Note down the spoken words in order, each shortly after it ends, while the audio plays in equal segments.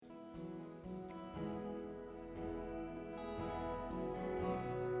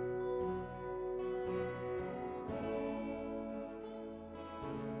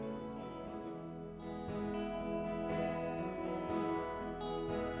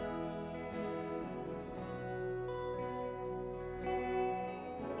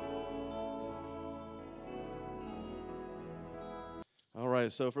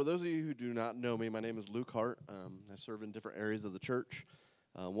right, so for those of you who do not know me, my name is Luke Hart. I serve in different areas of the church.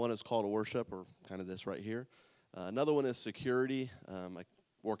 One is call to worship, or kind of this right here. Another one is security. I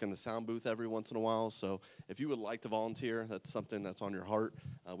work in the sound booth every once in a while, so if you would like to volunteer, that's something that's on your heart,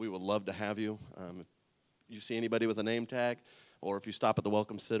 we would love to have you. If you see anybody with a name tag, or if you stop at the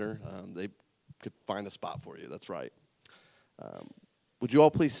Welcome Center, they could find a spot for you. That's right. Would you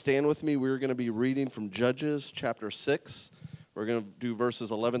all please stand with me? We're going to be reading from Judges chapter 6. We're going to do verses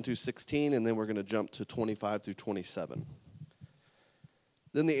 11 through 16, and then we're going to jump to 25 through 27.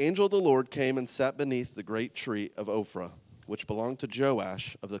 Then the angel of the Lord came and sat beneath the great tree of Ophrah, which belonged to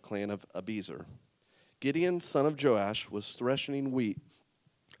Joash of the clan of Abiezer. Gideon, son of Joash, was threshing wheat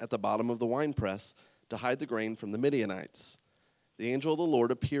at the bottom of the winepress to hide the grain from the Midianites. The angel of the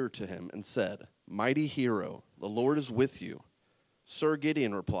Lord appeared to him and said, "Mighty hero, the Lord is with you." Sir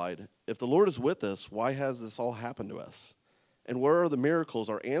Gideon replied, "If the Lord is with us, why has this all happened to us? And where are the miracles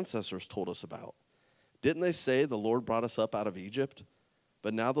our ancestors told us about? Didn't they say the Lord brought us up out of Egypt?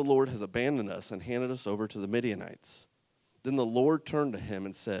 But now the Lord has abandoned us and handed us over to the Midianites." Then the Lord turned to him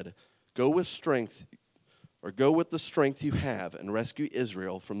and said, Go with the strength you have and rescue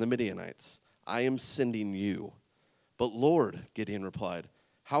Israel from the Midianites. I am sending you." "But Lord," Gideon replied,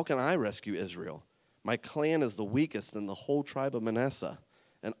 "how can I rescue Israel? My clan is the weakest in the whole tribe of Manasseh,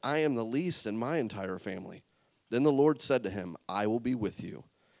 and I am the least in my entire family." Then the Lord said to him, "I will be with you,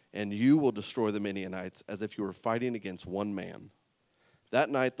 and you will destroy the Midianites as if you were fighting against one man." That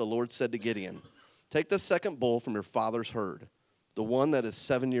night the Lord said to Gideon, "Take the second bull from your father's herd, the one that is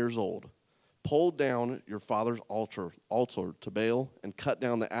 7 years old. Pull down your father's altar to Baal and cut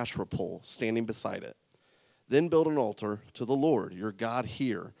down the Asherah pole standing beside it. Then build an altar to the Lord your God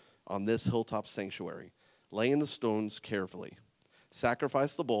here on this hilltop sanctuary, laying the stones carefully.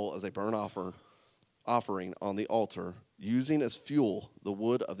 Sacrifice the bull as a burnt offering on the altar, using as fuel the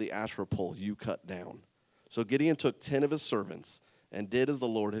wood of the Asherah pole you cut down." So Gideon took 10 of his servants and did as the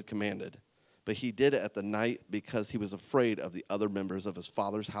Lord had commanded. But he did it at the night because he was afraid of the other members of his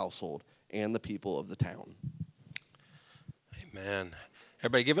father's household and the people of the town. Amen.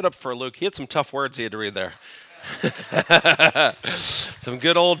 Everybody give it up for Luke. He had some tough words he had to read there. Some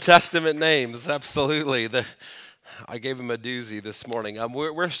good Old Testament names, absolutely. I gave him a doozy this morning.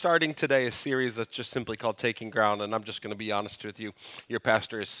 We're starting today a series that's just simply called Taking Ground, and I'm just going to be honest with you. Your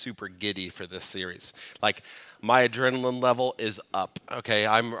pastor is super giddy for this series. Like, my adrenaline level is up. Okay,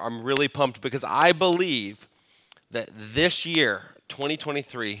 I'm really pumped because I believe that this year,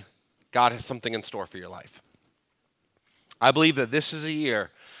 2023, God has something in store for your life. I believe that this is a year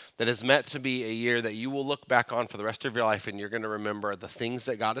that is meant to be a year that you will look back on for the rest of your life, and you're going to remember the things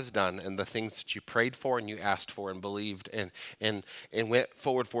that God has done and the things that you prayed for and you asked for and believed and went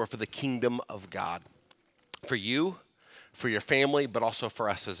forward for the kingdom of God. For you, for your family, but also for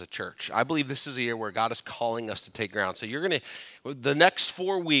us as a church. I believe this is a year where God is calling us to take ground. So the next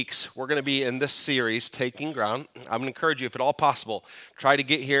 4 weeks, we're going to be in this series, Taking Ground. I'm going to encourage you, if at all possible, try to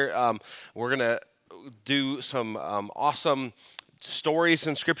get here. We're going to do some awesome stories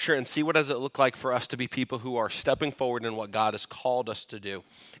in Scripture and see what does it look like for us to be people who are stepping forward in what God has called us to do.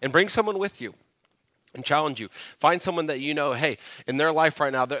 And bring someone with you and challenge you. Find someone that you know, hey, in their life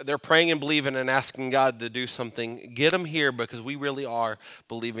right now, they're praying and believing and asking God to do something. Get them here because we really are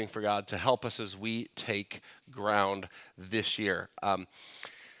believing for God to help us as we take ground this year.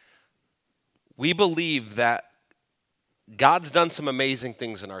 We believe that God's done some amazing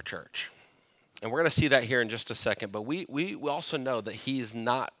things in our church. And we're going to see that here in just a second. But we also know that he's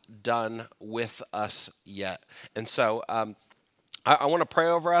not done with us yet. And so I want to pray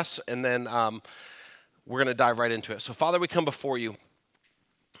over us, and then we're going to dive right into it. So, Father, we come before you.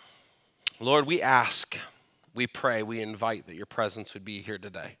 Lord, we ask, we pray, we invite that your presence would be here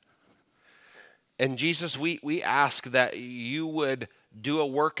today. And Jesus, we ask that you would do a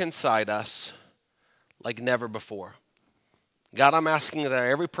work inside us like never before. God, I'm asking that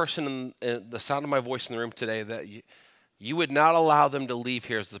every person in the sound of my voice in the room today, that you would not allow them to leave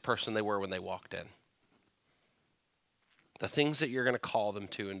here as the person they were when they walked in. The things that you're going to call them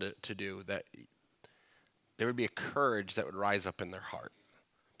to and to do, that there would be a courage that would rise up in their heart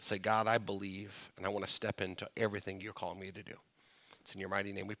to say, God, I believe, and I want to step into everything you're calling me to do. It's in your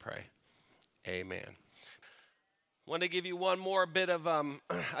mighty name we pray. Amen. I want to give you one more bit of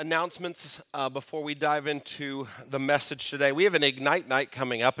announcements before we dive into the message today. We have an Ignite Night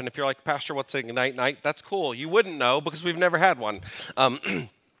coming up, and if you're like, Pastor, what's Ignite Night? That's cool. You wouldn't know because we've never had one.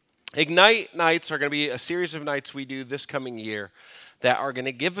 Ignite Nights are going to be a series of nights we do this coming year that are going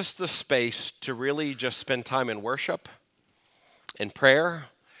to give us the space to really just spend time in worship, in prayer,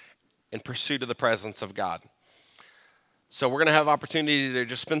 in pursuit of the presence of God. So we're going to have opportunity to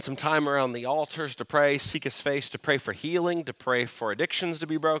just spend some time around the altars to pray, seek his face, to pray for healing, to pray for addictions to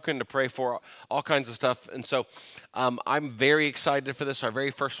be broken, to pray for all kinds of stuff. And so I'm very excited for this. Our very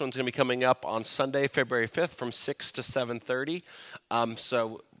first one's going to be coming up on Sunday, February 5th from 6 to 7:30.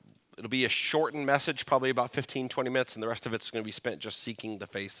 So it'll be a shortened message, probably about 15, 20 minutes, and the rest of it's going to be spent just seeking the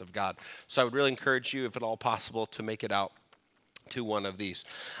face of God. So I would really encourage you, if at all possible, to make it out to one of these.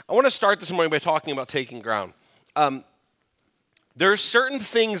 I want to start this morning by talking about taking ground. There's certain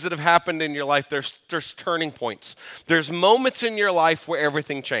things that have happened in your life. There's turning points. There's moments in your life where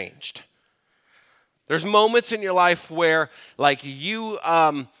everything changed. There's moments in your life where, like, you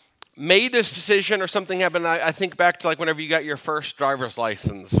made this decision or something happened. I think back to, like, whenever you got your first driver's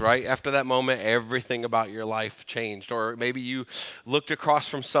license, right? After that moment, everything about your life changed. Or maybe you looked across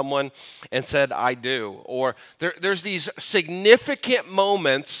from someone and said, I do. Or there's these significant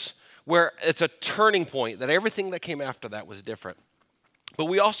moments where it's a turning point, that everything that came after that was different. But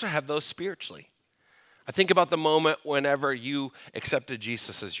we also have those spiritually. I think about the moment whenever you accepted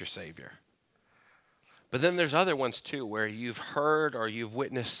Jesus as your Savior. But then there's other ones too, where you've heard or you've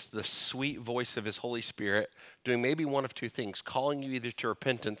witnessed the sweet voice of his Holy Spirit doing maybe one of two things, calling you either to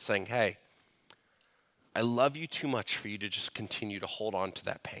repentance, saying, hey, I love you too much for you to just continue to hold on to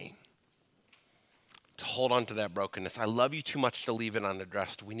that pain, to hold on to that brokenness. I love you too much to leave it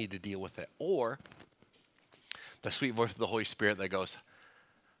unaddressed. We need to deal with it. Or the sweet voice of the Holy Spirit that goes,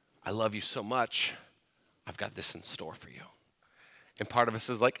 I love you so much, I've got this in store for you. And part of us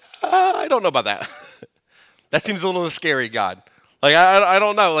is like, I don't know about that. That seems a little scary, God. Like, I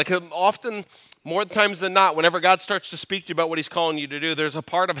don't know. Like, often, more times than not, whenever God starts to speak to you about what he's calling you to do, there's a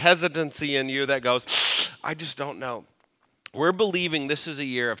part of hesitancy in you that goes, I just don't know. We're believing this is a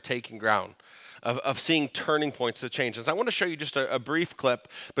year of taking ground, of seeing turning points that change. And so I want to show you just a brief clip,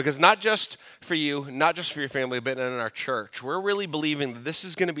 because not just for you, not just for your family, but in our church, we're really believing that this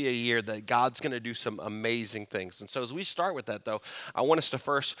is going to be a year that God's going to do some amazing things. And so as we start with that, though, I want us to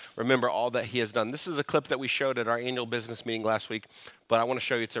first remember all that he has done. This is a clip that we showed at our annual business meeting last week, but I want to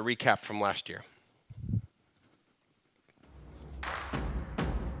show you, it's a recap from last year.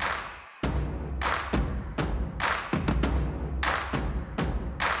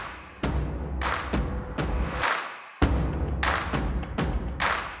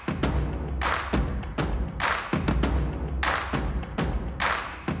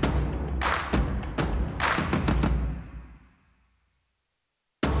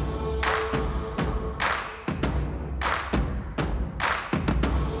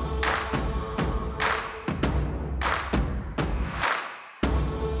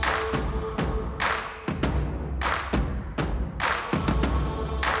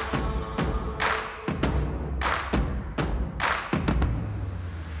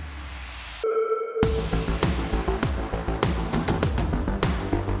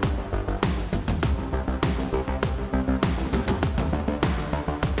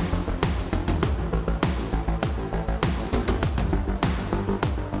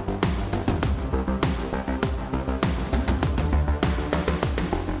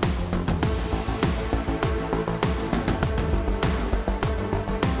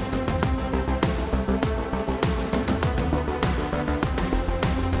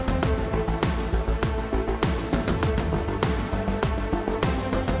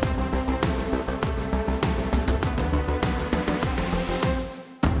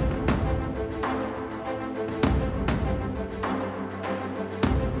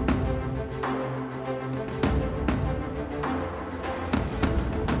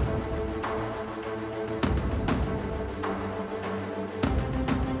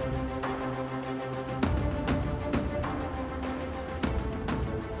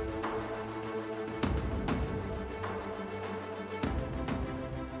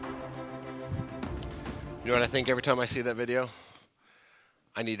 You know what I think every time I see that video?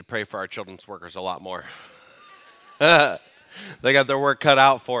 I need to pray for our children's workers a lot more. They got their work cut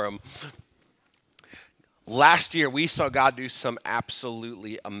out for them. Last year, we saw God do some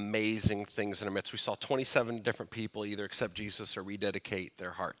absolutely amazing things in our midst. We saw 27 different people either accept Jesus or rededicate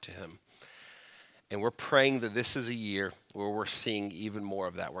their heart to him. And we're praying that this is a year where we're seeing even more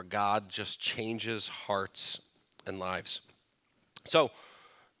of that, where God just changes hearts and lives. So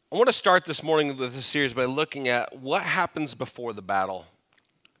I want to start this morning with this series by looking at what happens before the battle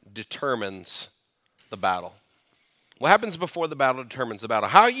determines the battle. What happens before the battle determines the battle.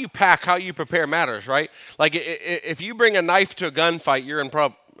 How you pack, how you prepare matters, right? Like if you bring a knife to a gunfight, you're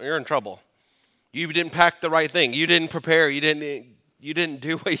in trouble. You didn't pack the right thing. You didn't prepare. You didn't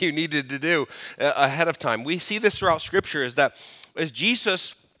do what you needed to do ahead of time. We see this throughout Scripture, is that as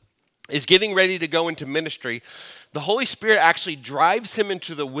Jesus is getting ready to go into ministry, the Holy Spirit actually drives him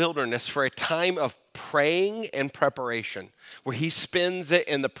into the wilderness for a time of praying and preparation, where he spends it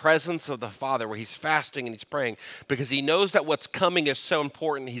in the presence of the Father, where he's fasting and he's praying, because he knows that what's coming is so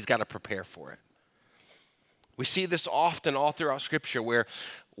important, he's got to prepare for it. We see this often all throughout Scripture, where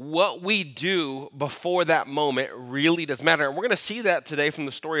what we do before that moment really does matter. And we're going to see that today from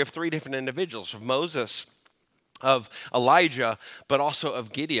the story of three different individuals, of Moses, of Elijah, but also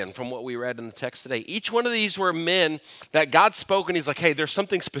of Gideon, from what we read in the text today. Each one of these were men that God spoke, and he's like, hey, there's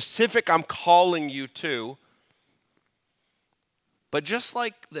something specific I'm calling you to. But just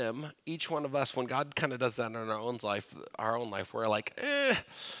like them, each one of us, when God kind of does that in our own life, we're like,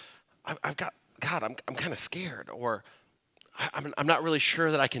 I've got, God, I'm kind of scared, or I'm not really sure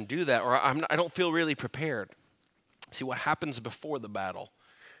that I can do that, or I don't feel really prepared. See, what happens before the battle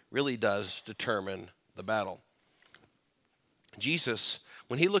really does determine the battle. Jesus,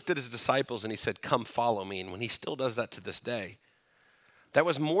 when he looked at his disciples and he said, come follow me, and when he still does that to this day, that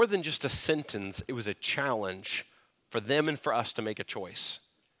was more than just a sentence. It was a challenge for them and for us to make a choice.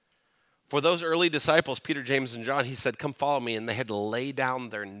 For those early disciples, Peter, James, and John, he said, come follow me, and they had to lay down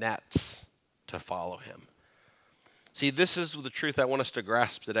their nets to follow him. See, this is the truth I want us to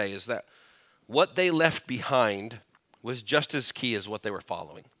grasp today, is that what they left behind was just as key as what they were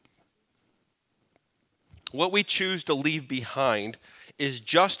following. What we choose to leave behind is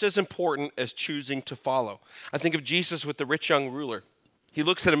just as important as choosing to follow. I think of Jesus with the rich young ruler. He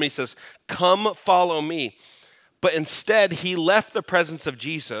looks at him and he says, come follow me. But instead, he left the presence of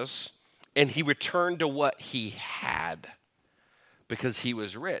Jesus and he returned to what he had, because he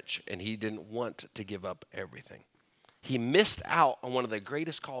was rich and he didn't want to give up everything. He missed out on one of the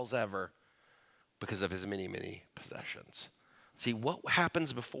greatest calls ever because of his many, many possessions. See, what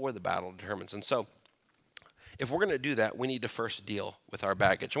happens before the battle determines. And so, if we're going to do that, we need to first deal with our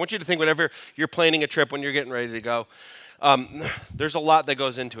baggage. I want you to think, whenever you're planning a trip, when you're getting ready to go, there's a lot that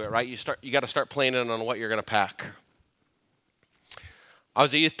goes into it, right? You got to start planning on what you're going to pack. I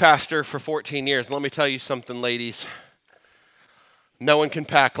was a youth pastor for 14 years, and let me tell you something, ladies. No one can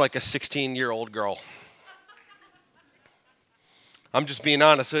pack like a 16-year-old girl. I'm just being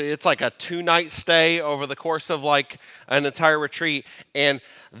honest. It's like a 2-night stay over the course of like an entire retreat, and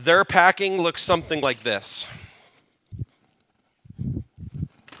their packing looks something like this.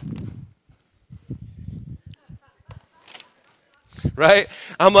 Right?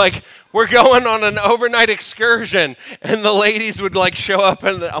 I'm like, we're going on an overnight excursion, and the ladies would like show up,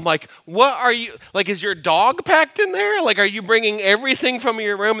 and I'm like, what are you, like, is your dog packed in there? Like, are you bringing everything from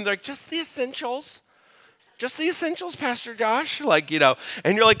your room? And they're like, just the essentials. Just the essentials, Pastor Josh. Like,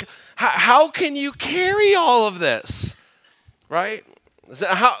 and you're like, how can you carry all of this? Right?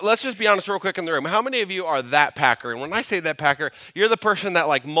 Let's just be honest real quick in the room. How many of you are that packer? And when I say that packer, you're the person that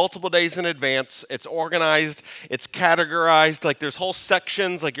like multiple days in advance, it's organized, it's categorized, like there's whole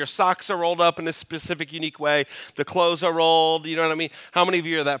sections, like your socks are rolled up in a specific, unique way, the clothes are rolled, you know what I mean? How many of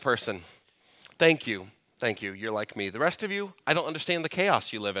you are that person? Thank you. Thank you. You're like me. The rest of you, I don't understand the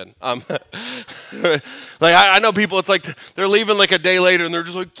chaos you live in. Like I know people, it's like they're leaving like a day later and they're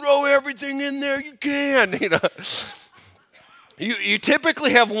just like, throw everything in there you can, You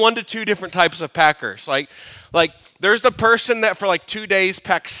typically have 1 to 2 different types of packers. Like there's the person that for like 2 days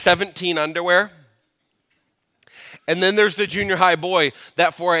packs 17 underwear. And then there's the junior high boy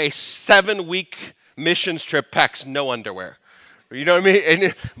that for a 7-week missions trip packs no underwear. You know what I mean?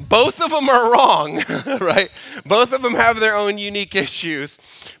 And both of them are wrong, right? Both of them have their own unique issues.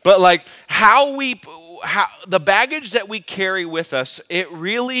 But like how the baggage that we carry with us, it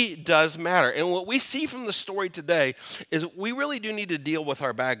really does matter. And what we see from the story today is we really do need to deal with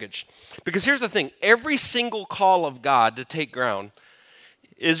our baggage. Because here's the thing, every single call of God to take ground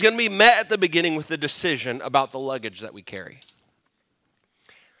is going to be met at the beginning with a decision about the luggage that we carry.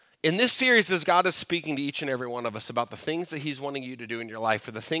 In this series, as God is speaking to each and every one of us about the things that he's wanting you to do in your life,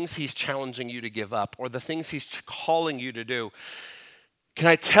 or the things he's challenging you to give up, or the things he's calling you to do, can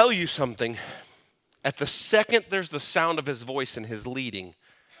I tell you something? At the second there's the sound of his voice and his leading,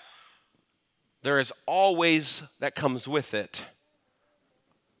 there is always, that comes with it,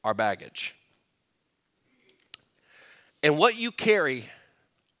 our baggage. And what you carry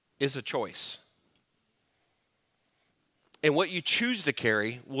is a choice. And what you choose to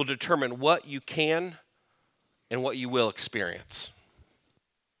carry will determine what you can and what you will experience.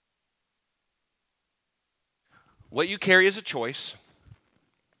 What you carry is a choice,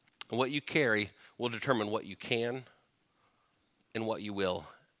 and what you carry will determine what you can and what you will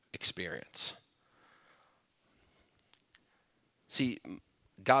experience. See,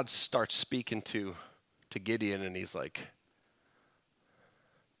 God starts speaking to Gideon, and he's like,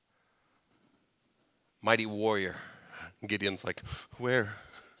 mighty warrior. And Gideon's like, where?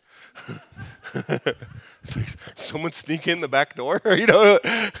 It's like, someone sneak in the back door?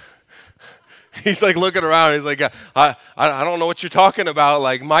 He's like looking around. He's like, I don't know what you're talking about.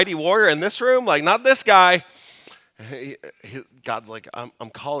 Like, mighty warrior in this room? Like, not this guy. God's like, I'm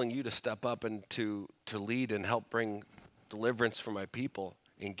calling you to step up and to lead and help bring deliverance for my people.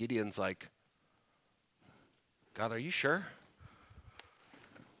 And Gideon's like, God, are you sure?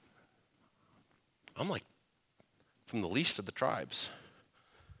 I'm like from the least of the tribes.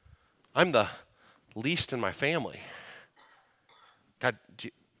 I'm the least in my family. God, do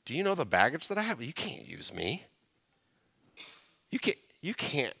you know the baggage that I have? You can't use me. You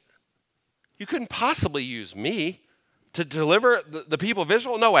couldn't possibly use me to deliver the people of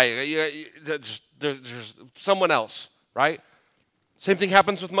Israel. No way. There's someone else, right? Same thing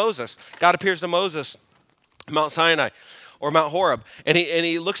happens with Moses. God appears to Moses, Mount Sinai or Mount Horeb, and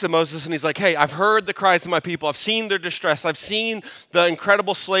he looks at Moses and he's like, hey, I've heard the cries of my people. I've seen their distress. I've seen the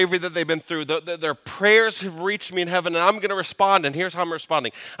incredible slavery that they've been through. Their prayers have reached me in heaven, and I'm going to respond, and here's how I'm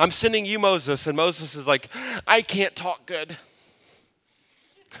responding. I'm sending you, Moses, and Moses is like, I can't talk good.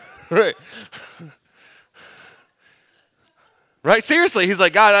 Right? Right? Seriously, he's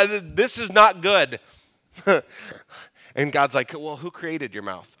like, God, this is not good. And God's like, well, who created your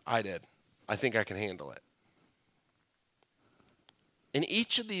mouth? I did. I think I can handle it. In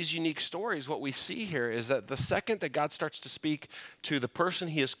each of these unique stories, what we see here is that the second that God starts to speak to the person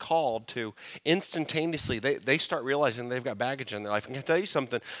he is called to, instantaneously, they start realizing they've got baggage in their life. And can I tell you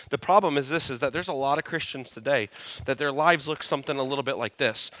something? The problem is this, is that there's a lot of Christians today that their lives look something a little bit like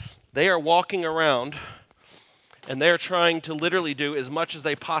this. They are walking around and they're trying to literally do as much as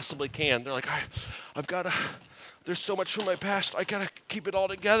they possibly can. They're like, I've got to... There's so much from my past. I got to keep it all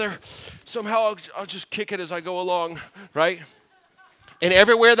together. Somehow I'll just kick it as I go along, right? And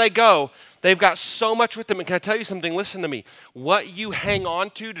everywhere they go, they've got so much with them. And can I tell you something? Listen to me. What you hang on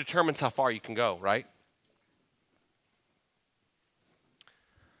to determines how far you can go, right?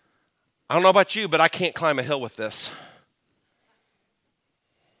 I don't know about you, but I can't climb a hill with this.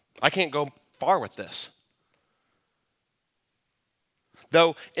 I can't go far with this.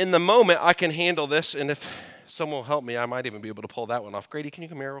 Though in the moment, I can handle this, and if someone will help me, I might even be able to pull that one off. Grady, can you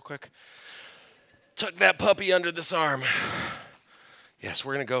come here real quick? Tuck that puppy under this arm. Yes,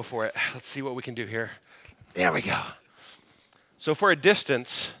 we're going to go for it. Let's see what we can do here. There we go. So for a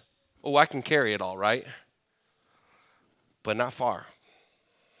distance, I can carry it all, right? But not far.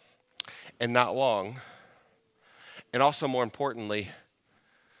 And not long. And also, more importantly,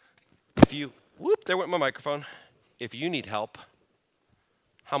 if you, there went my microphone. If you need help,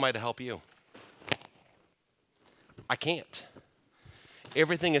 how am I to help you? I can't.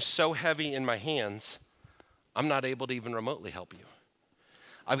 Everything is so heavy in my hands, I'm not able to even remotely help you.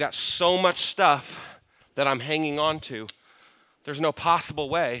 I've got so much stuff that I'm hanging on to. There's no possible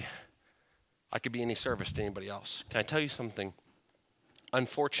way I could be any service to anybody else. Can I tell you something?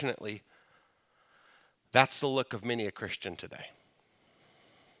 Unfortunately, that's the look of many a Christian today.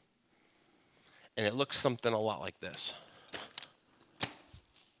 And it looks something a lot like this. I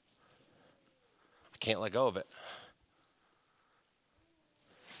can't let go of it.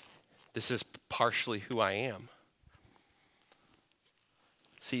 This is partially who I am.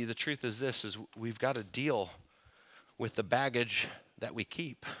 See, the truth is this, is we've got to deal with the baggage that we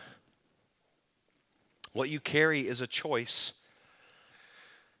keep. What you carry is a choice.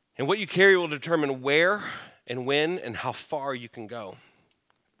 And what you carry will determine where and when and how far you can go.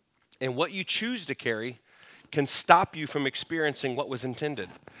 And what you choose to carry can stop you from experiencing what was intended.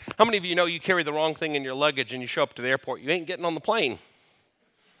 How many of you know you carry the wrong thing in your luggage and you show up to the airport, you ain't getting on the plane?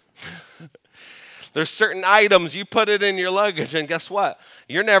 There's certain items, you put it in your luggage, and guess what?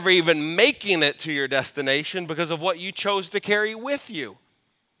 You're never even making it to your destination because of what you chose to carry with you.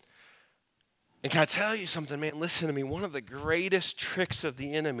 And can I tell you something, man? Listen to me. One of the greatest tricks of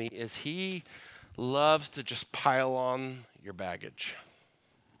the enemy is he loves to just pile on your baggage.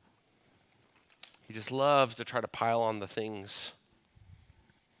 He just loves to try to pile on the things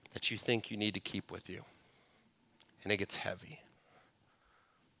that you think you need to keep with you. And it gets heavy.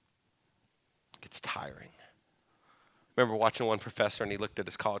 It's tiring. I remember watching one professor, and he looked at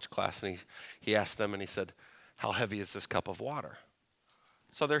his college class, and he asked them, and he said, how heavy is this cup of water?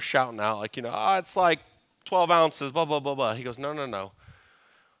 So they're shouting out, like, it's like 12 ounces, blah, blah, blah, blah. He goes, no.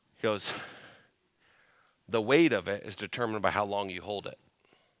 He goes, the weight of it is determined by how long you hold it.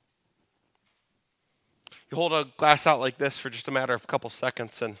 You hold a glass out like this for just a matter of a couple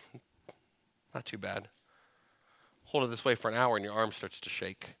seconds, and not too bad. Hold it this way for an hour, and your arm starts to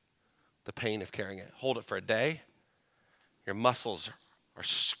shake. The pain of carrying it. Hold it for a day, your muscles are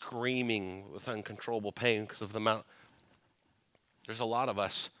screaming with uncontrollable pain because of the amount. There's a lot of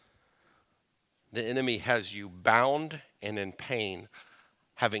us. The enemy has you bound and in pain,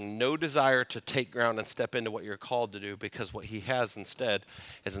 having no desire to take ground and step into what you're called to do, because what he has instead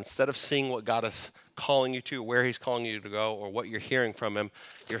is, instead of seeing what God is calling you to, where he's calling you to go, or what you're hearing from him,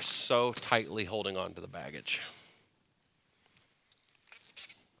 you're so tightly holding on to the baggage.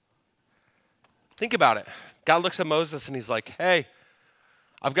 Think about it. God looks at Moses and he's like, hey,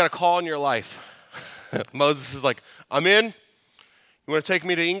 I've got a call in your life. Moses is like, I'm in. You want to take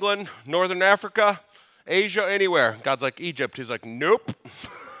me to England, Northern Africa, Asia, anywhere? God's like, Egypt. He's like, nope.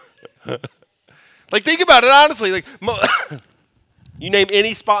 Like, think about it honestly. Like, you name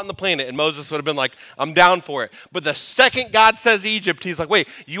any spot on the planet, and Moses would have been like, I'm down for it. But the second God says Egypt, he's like, wait,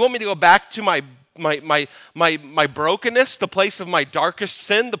 you want me to go back to my brokenness, the place of my darkest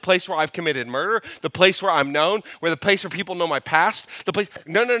sin, the place where I've committed murder, the place where I'm known, where the place where people know my past, the place?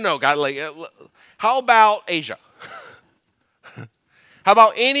 No, God. Like, how about Asia? How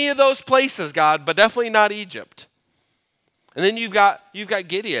about any of those places, God, but definitely not Egypt? And then you've got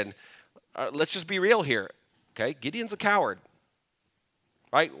Gideon. Let's just be real here, okay? Gideon's a coward,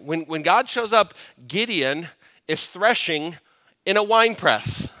 right? When God shows up, Gideon is threshing in a wine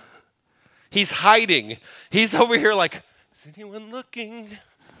press. He's hiding. He's over here like, is anyone looking?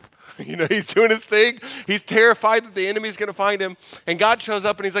 He's doing his thing. He's terrified that the enemy's going to find him. And God shows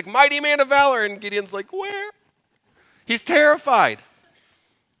up and he's like, mighty man of valor. And Gideon's like, where? He's terrified.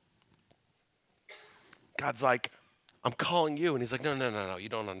 God's like, I'm calling you. And he's like, no, you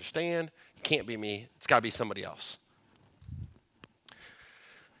don't understand. It can't be me. It's got to be somebody else.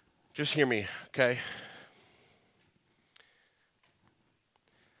 Just hear me, okay?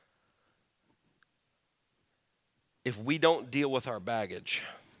 If we don't deal with our baggage,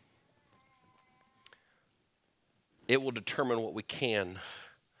 it will determine what we can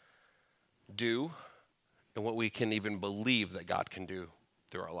do and what we can even believe that God can do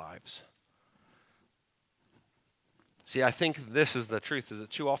through our lives. See, I think this is the truth, is that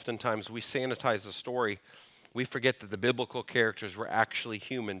too oftentimes we sanitize the story. We forget that the biblical characters were actually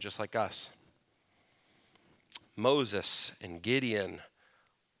human just like us. Moses and Gideon,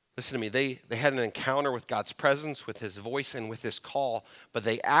 listen to me, they had an encounter with God's presence, with his voice, and with his call, but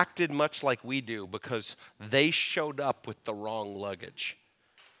they acted much like we do because they showed up with the wrong luggage.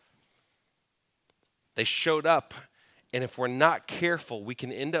 They showed up, and if we're not careful, we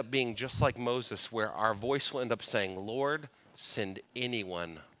can end up being just like Moses, where our voice will end up saying, Lord, send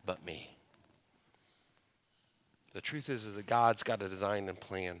anyone but me. The truth is that God's got a design and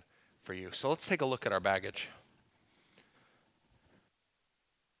plan for you. So let's take a look at our baggage.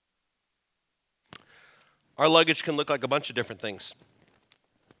 Our luggage can look like a bunch of different things.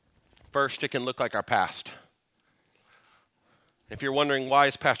 First, it can look like our past. If you're wondering why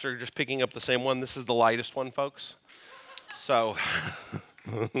is Pastor just picking up the same one, this is the lightest one, folks. So,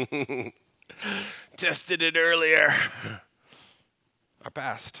 tested it earlier. Our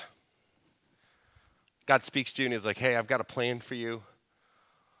past. God speaks to you and he's like, hey, I've got a plan for you.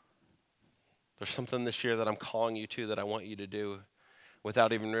 There's something this year that I'm calling you to that I want you to do.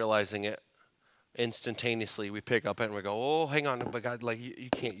 Without even realizing it, instantaneously we pick up it and we go, oh, hang on, but God, like you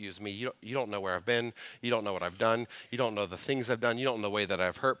can't use me. You don't know where I've been. You don't know what I've done. You don't know the things I've done. You don't know the way that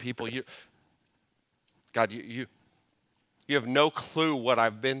I've hurt people. God, you have no clue what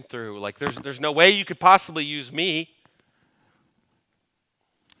I've been through. Like there's no way you could possibly use me.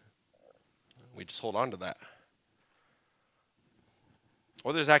 We just hold on to that.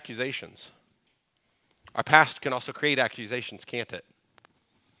 Or there's accusations. Our past can also create accusations, can't it?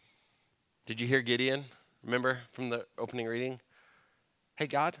 Did you hear Gideon? Remember from the opening reading? Hey,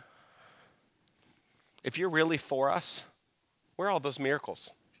 God, if you're really for us, where are all those miracles?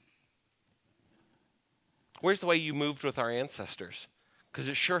 Where's the way you moved with our ancestors? Because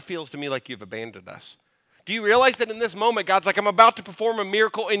it sure feels to me like you've abandoned us. Do you realize that in this moment, God's like, I'm about to perform a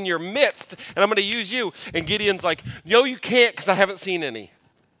miracle in your midst, and I'm going to use you. And Gideon's like, no, you can't, because I haven't seen any.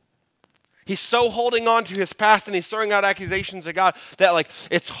 He's so holding on to his past, and he's throwing out accusations at God that like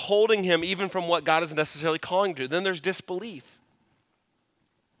it's holding him even from what God is necessarily calling to. Then there's disbelief.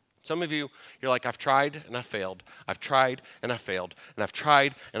 Some of you, you're like, I've tried and I failed. I've tried and I failed. And I've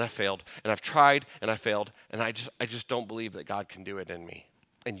tried and I failed. And I've tried and I failed. And I just don't believe that God can do it in me.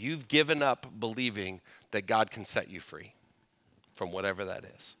 And you've given up believing that God can set you free from whatever that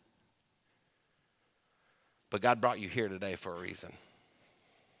is. But God brought you here today for a reason.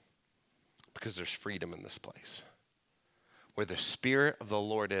 Because there's freedom in this place. Where the Spirit of the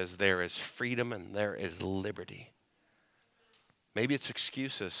Lord is, there is freedom and there is liberty. Maybe it's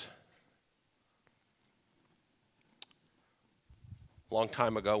excuses. A long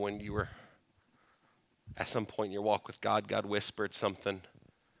time ago when you were at some point in your walk with God, God whispered something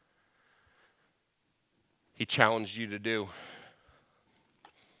He challenged you to do.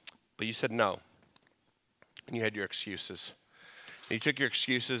 But you said no. And you had your excuses. And you took your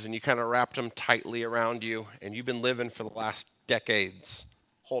excuses and you kind of wrapped them tightly around you. And you've been living for the last decades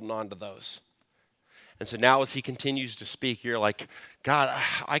holding on to those. And so now as he continues to speak, you're like, God,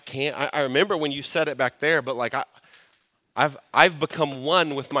 I can't. I remember when you said it back there, but like I've become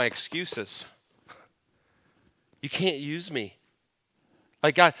one with my excuses. You can't use me.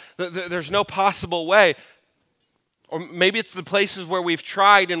 Like God, there's no possible way. Or maybe it's the places where we've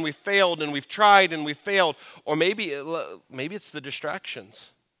tried and we've failed and we've tried and we've failed. Or maybe it's the distractions.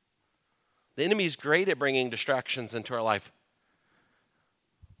 The enemy is great at bringing distractions into our life.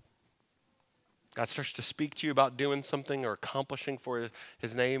 God starts to speak to you about doing something or accomplishing for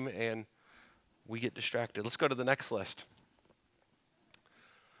his name, and we get distracted. Let's go to the next list.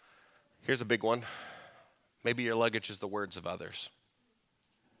 Here's a big one. Maybe your luggage is the words of others.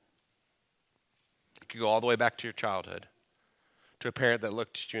 You could go all the way back to your childhood, to a parent that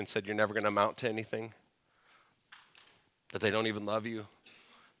looked at you and said, you're never going to amount to anything, that they don't even love you,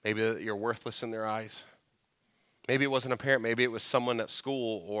 maybe that you're worthless in their eyes. Maybe it wasn't a parent, maybe it was someone at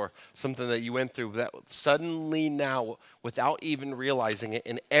school or something that you went through that suddenly now, without even realizing it,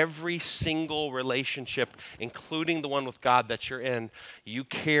 in every single relationship, including the one with God that you're in, you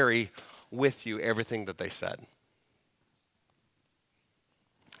carry with you everything that they said.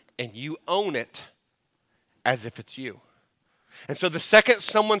 And you own it as if it's you. And so the second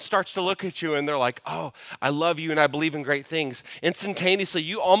someone starts to look at you and they're like, oh, I love you and I believe in great things, instantaneously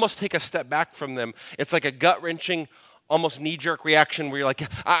you almost take a step back from them. It's like a gut-wrenching, almost knee-jerk reaction where you're like,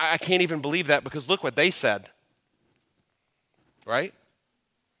 I can't even believe that because look what they said. Right?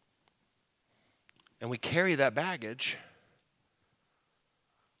 And we carry that baggage.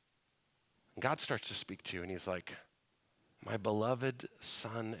 And God starts to speak to you and he's like, my beloved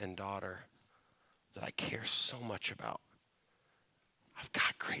son and daughter that I care so much about. I've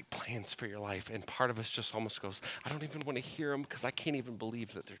got great plans for your life. And part of us just almost goes, I don't even want to hear them because I can't even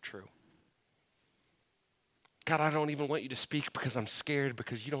believe that they're true. God, I don't even want you to speak because I'm scared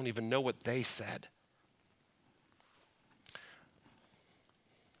because you don't even know what they said.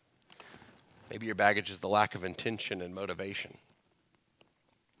 Maybe your baggage is the lack of intention and motivation,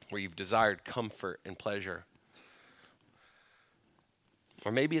 where you've desired comfort and pleasure.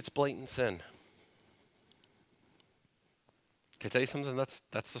 Or maybe it's blatant sin. Can I tell you something?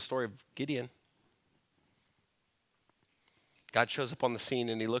 That's the story of Gideon. God shows up on the scene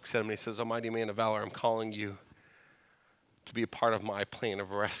and he looks at him and he says, "O mighty man of valor, I'm calling you to be a part of my plan of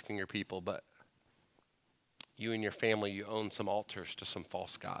rescuing your people, but you and your family, you own some altars to some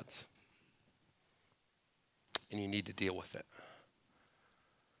false gods. And you need to deal with it.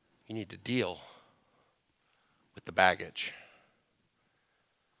 You need to deal with the baggage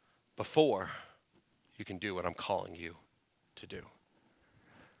before you can do what I'm calling you to do."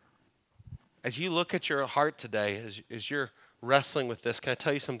 As you look at your heart today, as you're wrestling with this, can I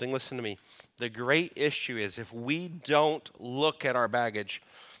tell you something? Listen to me. The great issue is if we don't look at our baggage,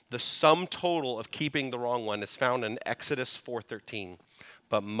 the sum total of keeping the wrong one is found in Exodus 4:13.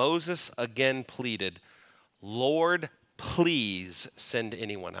 But Moses again pleaded, "Lord, please send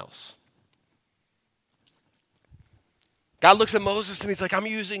anyone else." God looks at Moses and he's like, "I'm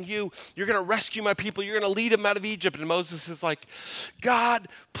using you. You're going to rescue my people. You're going to lead them out of Egypt." And Moses is like, "God,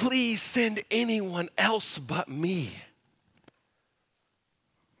 please send anyone else but me."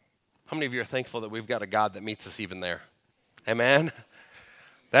 How many of you are thankful that we've got a God that meets us even there? Amen?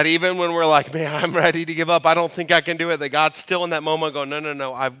 That even when we're like, man, I'm ready to give up, I don't think I can do it, that God's still in that moment going,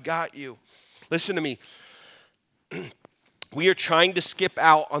 no, I've got you. Listen to me. We are trying to skip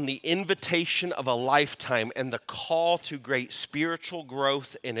out on the invitation of a lifetime and the call to great spiritual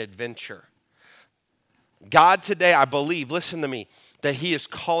growth and adventure. God today, I believe, listen to me, that he is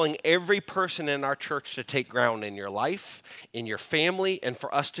calling every person in our church to take ground in your life, in your family, and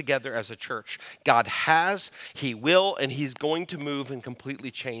for us together as a church. God has, he will, and he's going to move and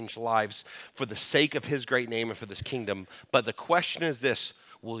completely change lives for the sake of his great name and for this kingdom. But the question is this: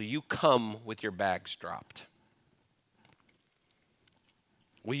 will you come with your bags dropped?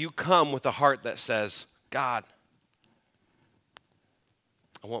 Will you come with a heart that says, God,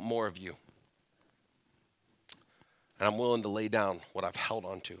 I want more of you. And I'm willing to lay down what I've held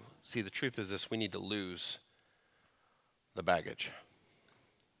on to. See, the truth is this: we need to lose the baggage.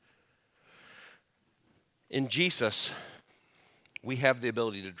 In Jesus, we have the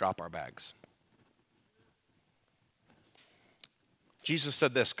ability to drop our bags. Jesus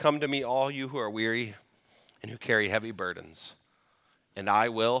said this: "Come to me, all you who are weary and who carry heavy burdens, and I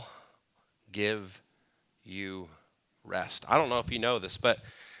will give you rest. I don't know if you know this, but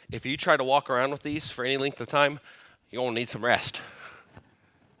if you try to walk around with these for any length of time, you're going to need some rest.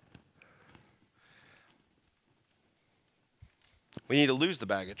 We need to lose the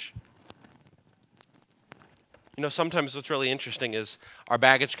baggage. You know, sometimes what's really interesting is our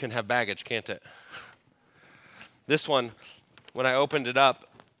baggage can have baggage, can't it? This one, when I opened it up,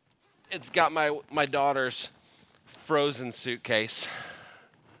 it's got my daughter's Frozen suitcase.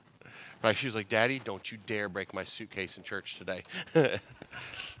 Right, she was like, Daddy, don't you dare break my suitcase in church today.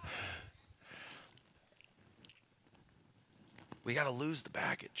 We got to lose the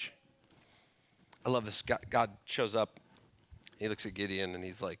baggage. I love this. God shows up. He looks at Gideon and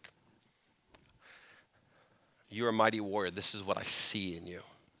he's like, you're a mighty warrior. This is what I see in you,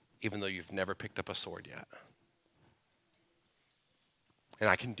 even though you've never picked up a sword yet. And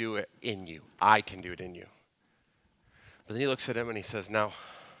I can do it in you. I can do it in you. But then he looks at him and he says, now,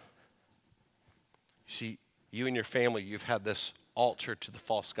 you see, you and your family, you've had this altar to the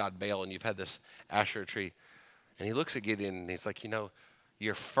false god Baal, and you've had this Asherah tree. And he looks at Gideon and he's like, you know,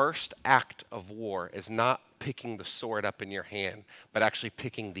 your first act of war is not picking the sword up in your hand, but actually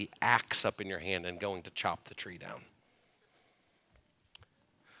picking the axe up in your hand and going to chop the tree down.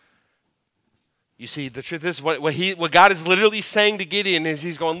 You see, the truth is what God is literally saying to Gideon is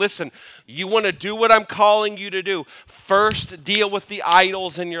he's going, listen, you want to do what I'm calling you to do. First, deal with the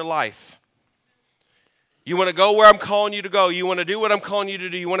idols in your life. You want to go where I'm calling you to go. You want to do what I'm calling you to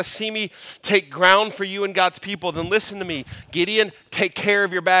do. You want to see me take ground for you and God's people. Then listen to me. Gideon, take care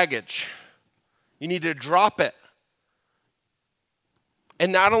of your baggage. You need to drop it.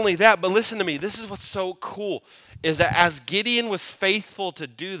 And not only that, but listen to me. This is what's so cool, is that as Gideon was faithful to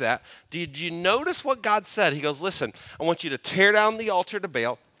do that, did you notice what God said? He goes, listen, I want you to tear down the altar to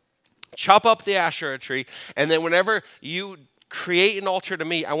Baal, chop up the Asherah tree, and then whenever you create an altar to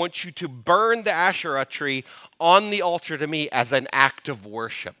me, I want you to burn the Asherah tree on the altar to me as an act of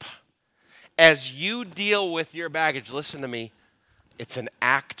worship. As you deal with your baggage, listen to me, it's an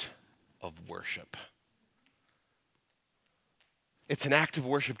act of worship. It's an act of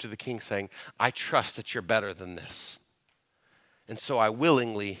worship to the King saying, I trust that you're better than this. And so I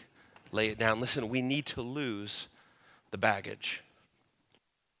willingly lay it down. Listen, we need to lose the baggage.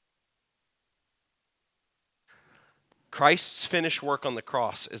 Christ's finished work on the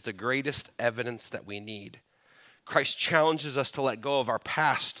cross is the greatest evidence that we need. Christ challenges us to let go of our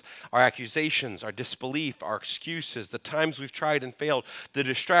past, our accusations, our disbelief, our excuses, the times we've tried and failed, the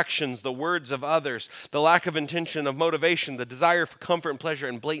distractions, the words of others, the lack of intention, of motivation, the desire for comfort and pleasure,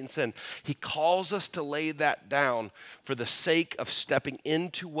 and blatant sin. He calls us to lay that down for the sake of stepping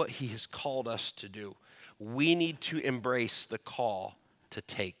into what he has called us to do. We need to embrace the call to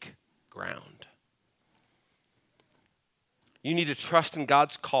take ground. You need to trust in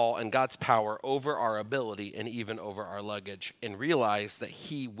God's call and God's power over our ability and even over our luggage, and realize that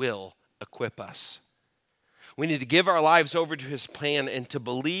he will equip us. We need to give our lives over to his plan and to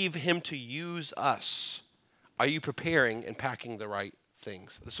believe him to use us. Are you preparing and packing the right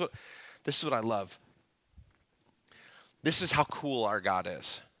things? This is what I love. This is how cool our God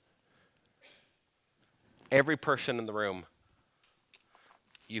is. Every person in the room,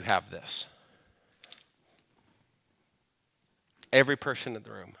 you have this. Every person in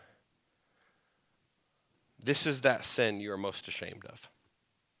the room. This is that sin you are most ashamed of.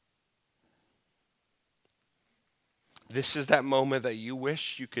 This is that moment that you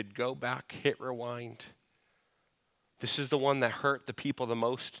wish you could go back, hit rewind. This is the one that hurt the people the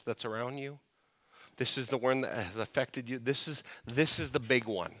most that's around you. This is the one that has affected you. This is the big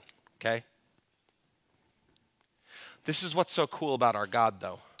one, okay? This is what's so cool about our God,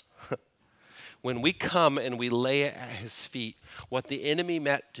 though. When we come and we lay it at his feet, what the enemy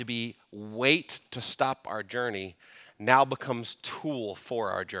meant to be weight to stop our journey now becomes tool for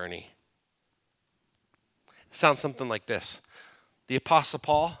our journey. It sounds something like this. The Apostle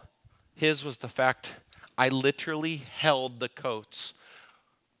Paul, his was the fact, I literally held the coats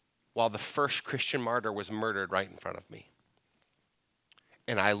while the first Christian martyr was murdered right in front of me.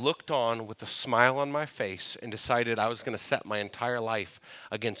 And I looked on with a smile on my face and decided I was going to set my entire life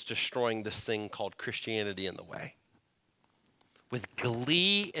against destroying this thing called Christianity in the way. With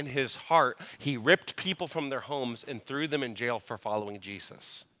glee in his heart, he ripped people from their homes and threw them in jail for following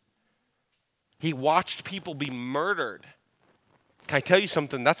Jesus. He watched people be murdered. Can I tell you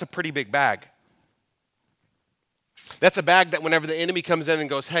something? That's a pretty big bag. That's a bag that whenever the enemy comes in and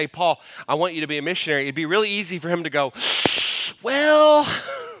goes, hey, Paul, I want you to be a missionary, it'd be really easy for him to go, well,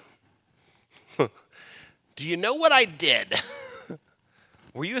 do you know what I did?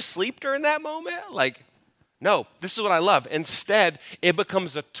 Were you asleep during that moment? Like, No, this is what I love. Instead, it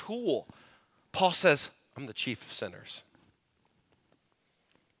becomes a tool. Paul says, I'm the chief of sinners.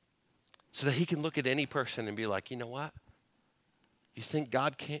 So that he can look at any person and be like, you know what? You think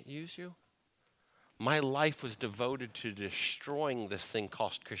God can't use you? My life was devoted to destroying this thing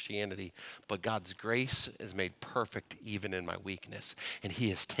called Christianity, but God's grace is made perfect even in my weakness. And he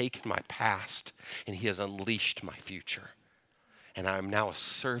has taken my past and he has unleashed my future. And I am now a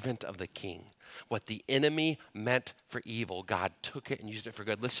servant of the King. What the enemy meant for evil, God took it and used it for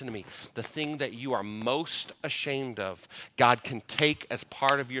good. Listen to me. The thing that you are most ashamed of, God can take as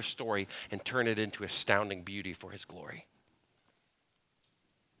part of your story and turn it into astounding beauty for his glory.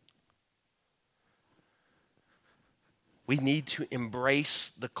 We need to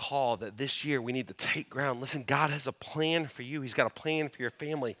embrace the call that this year we need to take ground. Listen, God has a plan for you. He's got a plan for your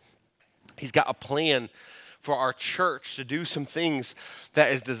family. He's got a plan for our church to do some things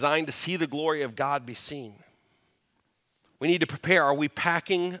that is designed to see the glory of God be seen. We need to prepare. Are we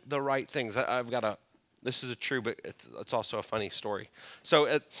packing the right things? This is a true, but it's also a funny story. So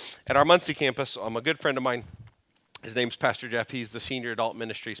at our Muncie campus, a good friend of mine, his name's Pastor Jeff. He's the senior adult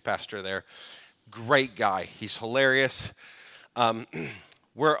ministries pastor there. Great guy. He's hilarious.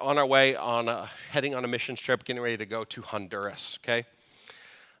 We're on our way heading on a missions trip, getting ready to go to Honduras, okay?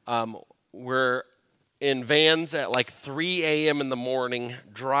 We're in vans at like 3 a.m. in the morning,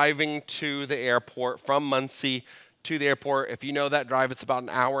 driving to the airport from Muncie to the airport. If you know that drive, it's about an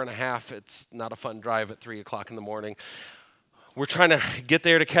hour and a half. It's not a fun drive at 3 o'clock in the morning. We're trying to get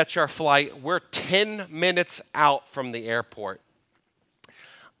there to catch our flight. We're 10 minutes out from the airport.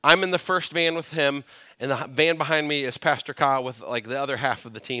 I'm in the first van with him, and the van behind me is Pastor Kyle with like the other half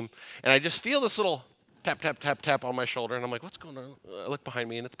of the team. And I just feel this little tap, tap, tap, tap on my shoulder, and I'm like, what's going on? I look behind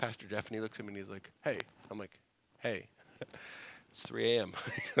me, and it's Pastor Jeff, and he looks at me, and he's like, hey. I'm like, hey, it's 3 a.m.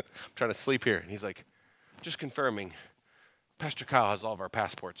 I'm trying to sleep here. And he's like, just confirming, Pastor Kyle has all of our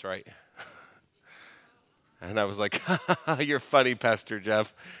passports, right? And I was like, you're funny, Pastor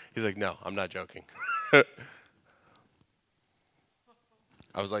Jeff. He's like, no, I'm not joking.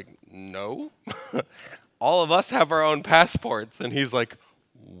 I was like, no. All of us have our own passports. And he's like,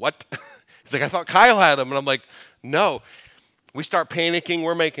 what? He's like, I thought Kyle had them. And I'm like, no. We start panicking.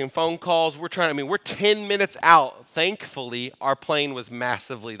 We're making phone calls. We're 10 minutes out. Thankfully, our plane was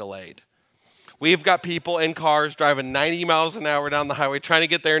massively delayed. We've got people in cars driving 90 miles an hour down the highway trying to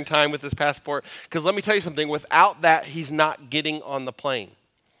get there in time with his passport. Because let me tell you something. Without that, he's not getting on the plane.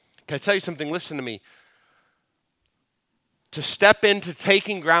 Can I tell you something? Listen to me. To step into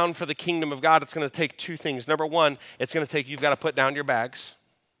taking ground for the kingdom of God, it's going to take two things. Number one, you've got to put down your bags.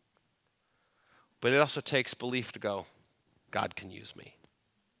 But it also takes belief to go, God can use me.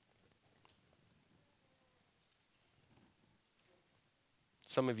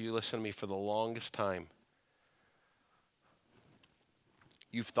 Some of you listen to me for the longest time.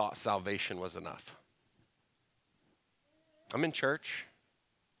 You've thought salvation was enough. I'm in church.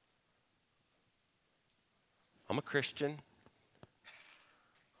 I'm a Christian.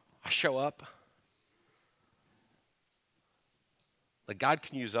 I show up. Like God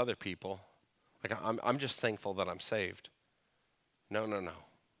can use other people. Like I'm just thankful that I'm saved. No.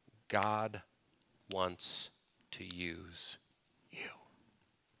 God wants to use you.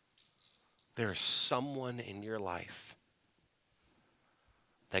 There's someone in your life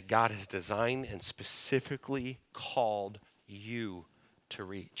that God has designed and specifically called you to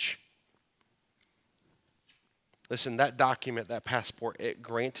reach. Listen, that document, that passport, it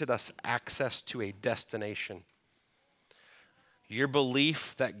granted us access to a destination. Your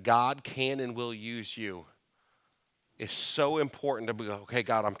belief that God can and will use you is so important to be, okay,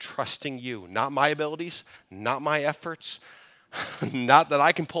 God, I'm trusting you. Not my abilities, not my efforts, not that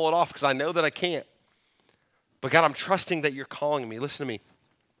I can pull it off because I know that I can't. But God, I'm trusting that you're calling me. Listen to me.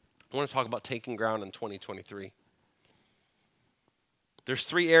 I want to talk about taking ground in 2023. There's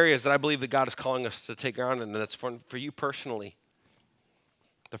 3 areas that I believe that God is calling us to take ground in, and that's for you personally.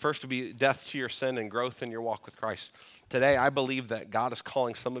 The first would be death to your sin and growth in your walk with Christ. Today, I believe that God is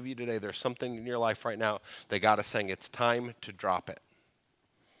calling some of you today. There's something in your life right now that God is saying it's time to drop it.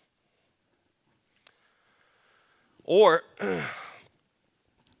 Or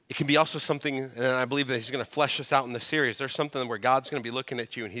it can be also something, and I believe that he's going to flesh this out in the series. There's something where God's going to be looking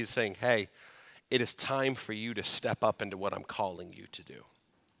at you and he's saying, hey, it is time for you to step up into what I'm calling you to do.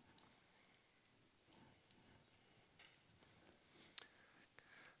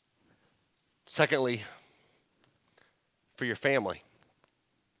 Secondly, for your family.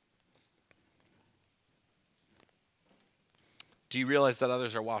 Do you realize that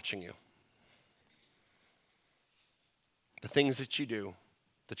others are watching you? The things that you do,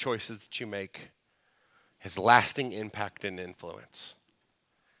 the choices that you make, has lasting impact and influence.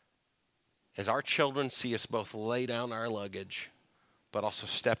 As our children see us both lay down our luggage, but also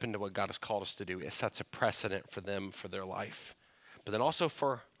step into what God has called us to do, it sets a precedent for them, for their life, but then also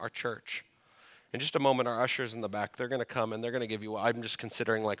for our church. In just a moment, our ushers in the back, they're going to come and they're going to give you what I'm just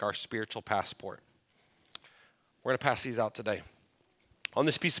considering like our spiritual passport. We're going to pass these out today. On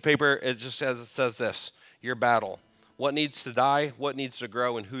this piece of paper, it says this: your battle. What needs to die, what needs to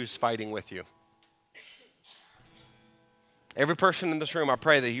grow, and who's fighting with you. Every person in this room, I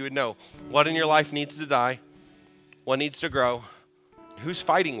pray that you would know what in your life needs to die, what needs to grow, who's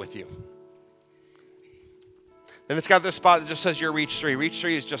fighting with you. Then it's got this spot that just says your reach three. Reach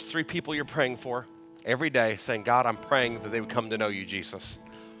three is just 3 people you're praying for every day, saying, God, I'm praying that they would come to know you, Jesus.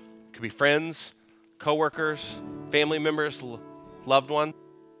 It could be friends, coworkers, family members, loved ones.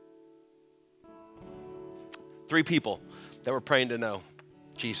 3 people that we're praying to know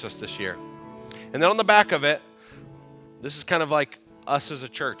Jesus this year. And then on the back of it, this is kind of like us as a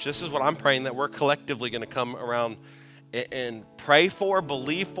church. This is what I'm praying that we're collectively going to come around and pray for,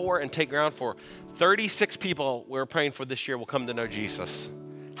 believe for, and take ground for. 36 people we're praying for this year will come to know Jesus.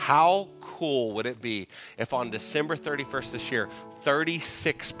 How cool would it be if on December 31st this year,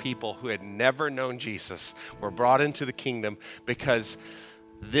 36 people who had never known Jesus were brought into the kingdom because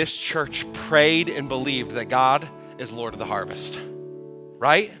this church prayed and believed that God is Lord of the harvest,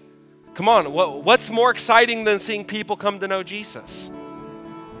 right? Come on, what's more exciting than seeing people come to know Jesus?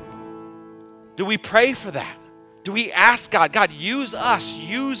 Do we pray for that? Do we ask God, God, use us,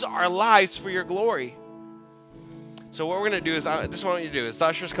 use our lives for your glory? So what we're going to do is, this is what I want you to do, is the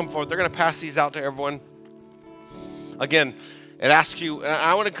ushers come forward. They're going to pass these out to everyone. Again, it asks you,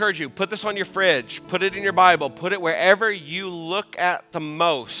 I want to encourage you, put this on your fridge, put it in your Bible, put it wherever you look at the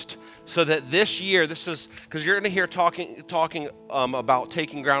most, so that this year, this is, because you're going to hear talking about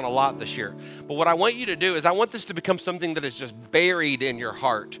taking ground a lot this year. But what I want you to do is I want this to become something that is just buried in your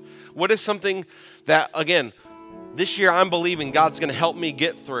heart. What is something that, again, this year I'm believing God's going to help me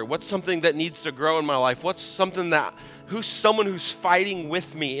get through? What's something that needs to grow in my life? What's something that, who's someone who's fighting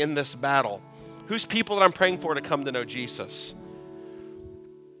with me in this battle? Who's people that I'm praying for to come to know Jesus?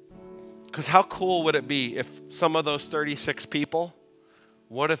 Because how cool would it be if some of those 36 people,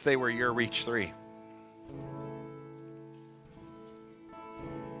 what if they were your reach 3?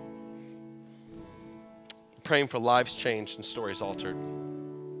 Praying for lives changed and stories altered.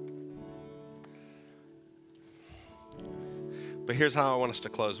 But here's how I want us to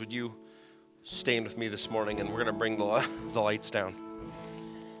close. Would you stand with me this morning, and we're going to bring the lights down.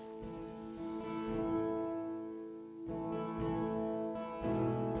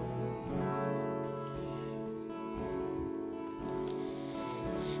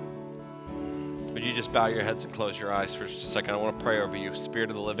 Would you just bow your heads and close your eyes for just a second? I want to pray over you. Spirit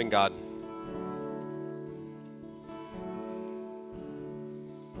of the living God.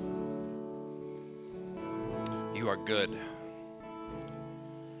 You are good.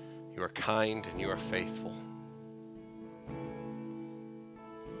 You are kind and you are faithful.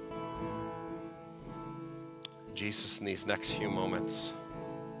 Jesus, in these next few moments,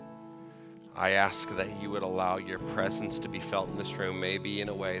 I ask that you would allow your presence to be felt in this room, maybe in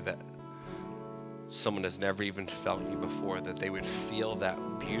a way that someone has never even felt you before, that they would feel that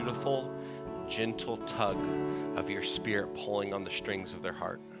beautiful, gentle tug of your spirit pulling on the strings of their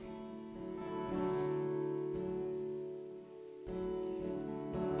heart.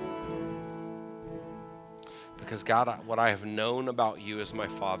 Because God, what I have known about you as my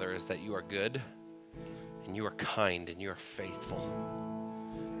Father is that you are good and you are kind and you are faithful.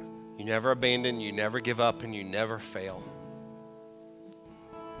 You never abandon, you never give up, and you never fail.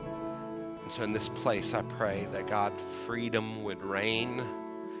 And so in this place, I pray that God, freedom would reign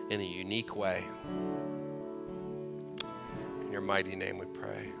in a unique way. In your mighty name we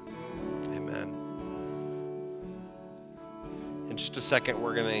pray. Amen. In just a second,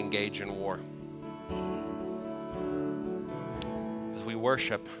 we're going to engage in war. As we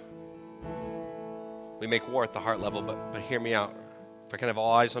worship, we make war at the heart level, but hear me out. If I can have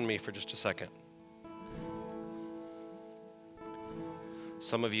all eyes on me for just a second.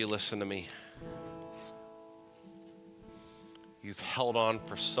 Some of you, listen to me. You've held on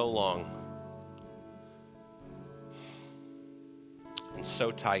for so long and so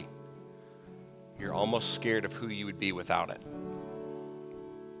tight, you're almost scared of who you would be without it.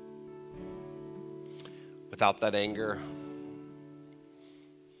 Without that anger,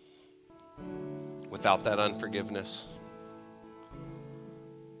 without that unforgiveness,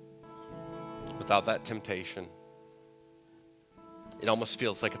 without that temptation. It almost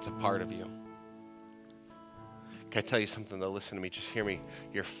feels like it's a part of you. Can I tell you something though? Listen to me, just hear me.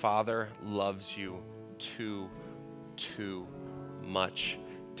 Your Father loves you too much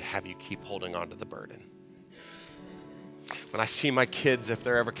to have you keep holding on to the burden. When I see my kids, if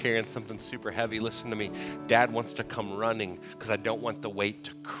they're ever carrying something super heavy, listen to me. Dad wants to come running because I don't want the weight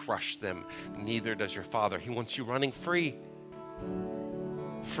to crush them. Neither does your father. He wants you running free.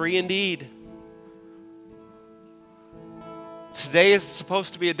 Free indeed. Today is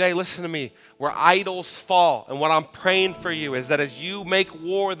supposed to be a day, listen to me, where idols fall. And what I'm praying for you is that as you make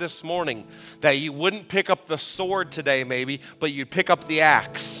war this morning, that you wouldn't pick up the sword today maybe, but you'd pick up the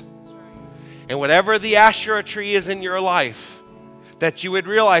axe. And whatever the Asherah tree is in your life, that you would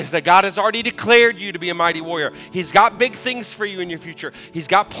realize that God has already declared you to be a mighty warrior. He's got big things for you in your future. He's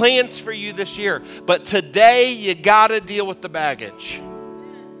got plans for you this year. But today, you got to deal with the baggage.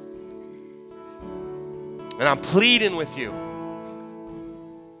 And I'm pleading with you.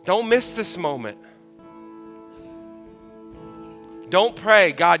 Don't miss this moment. Don't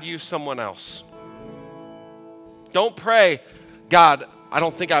pray, God, use someone else. Don't pray, God, I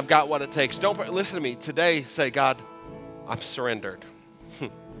don't think I've got what it takes. Don't pray. Listen to me. Today, say, God, I'm surrendered.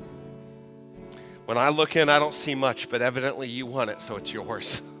 When I look in, I don't see much, but evidently you want it, so it's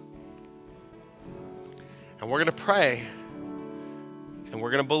yours. And we're going to pray, and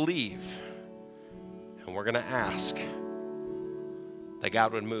we're going to believe, and we're going to ask that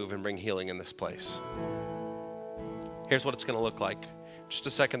God would move and bring healing in this place. Here's what it's going to look like. Just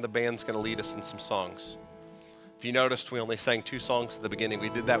a second, the band's going to lead us in some songs. If you noticed, we only sang 2 songs at the beginning. We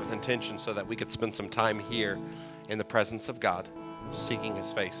did that with intention so that we could spend some time here in the presence of God, seeking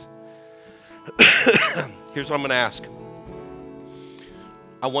his face. Here's what I'm going to ask.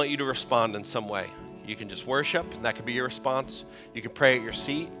 I want you to respond in some way. You can just worship, and that could be your response. You can pray at your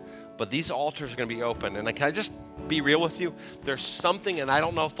seat, but these altars are going to be open. And can I just be real with you? There's something, and I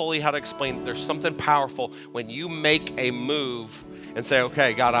don't know fully how to explain it, there's something powerful when you make a move and say,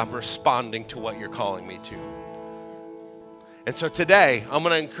 okay, God, I'm responding to what you're calling me to. And so today, I'm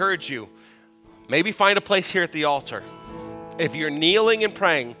going to encourage you, maybe find a place here at the altar. If you're kneeling and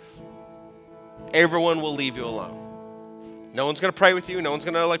praying, everyone will leave you alone. No one's going to pray with you. No one's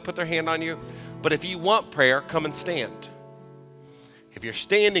going to put their hand on you. But if you want prayer, come and stand. If you're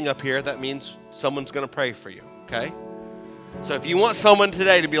standing up here, that means someone's going to pray for you, okay? So if you want someone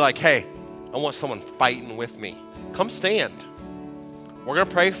today to be like, hey, I want someone fighting with me, come stand. We're going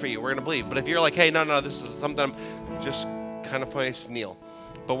to pray for you. We're going to believe. But if you're like, hey, no, this is something just kind of place to kneel.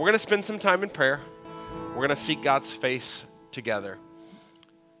 But we're going to spend some time in prayer. We're going to seek God's face together.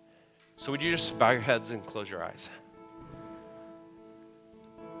 So would you just bow your heads and close your eyes?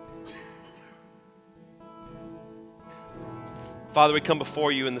 Father, we come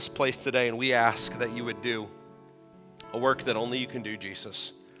before you in this place today, and we ask that you would do a work that only you can do,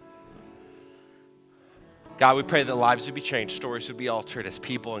 Jesus. God, we pray that lives would be changed, stories would be altered as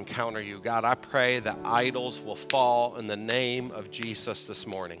people encounter you. God, I pray that idols will fall in the name of Jesus this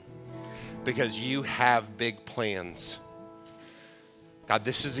morning because you have big plans. God,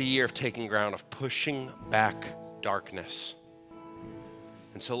 this is a year of taking ground, of pushing back darkness.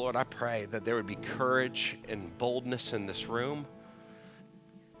 And so, Lord, I pray that there would be courage and boldness in this room.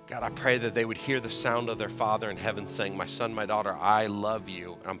 God, I pray that they would hear the sound of their Father in heaven saying, my son, my daughter, I love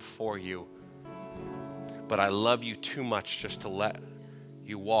you, I'm for you. But I love you too much just to let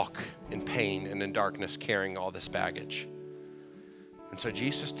you walk in pain and in darkness carrying all this baggage. And so,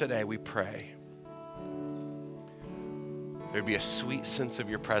 Jesus, today we pray there'd be a sweet sense of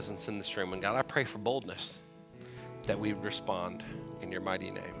your presence in this room. And God, I pray for boldness that we would respond in your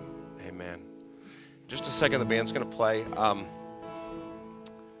mighty name. Amen. Just a second, the band's going to play. I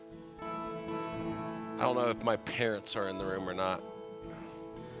don't know if my parents are in the room or not.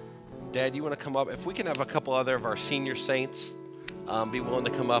 Dad, you want to come up? If we can have a couple other of our senior saints be willing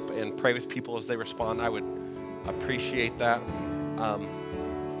to come up and pray with people as they respond, I would appreciate that.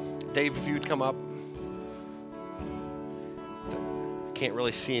 Dave, if you would come up. Can't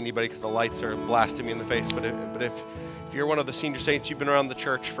really see anybody because the lights are blasting me in the face, but if you're one of the senior saints, you've been around the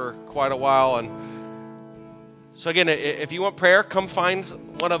church for quite a while, and so again, if you want prayer, come find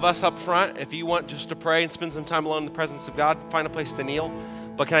one of us up front. If you want just to pray and spend some time alone in the presence of God, find a place to kneel.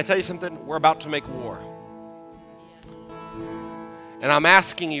 But can I tell you something? We're about to make war. And I'm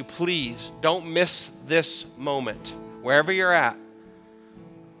asking you, please, don't miss this moment. Wherever you're at,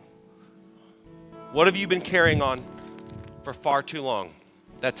 what have you been carrying on for far too long?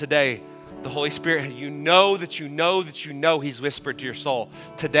 That today, the Holy Spirit, you know He's whispered to your soul.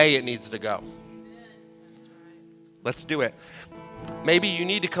 Today it needs to go. Let's do it. Maybe you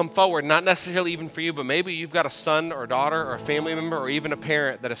need to come forward, not necessarily even for you, but maybe you've got a son or daughter or a family member or even a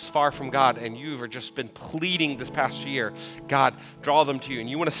parent that is far from God, and you've just been pleading this past year, God, draw them to you, and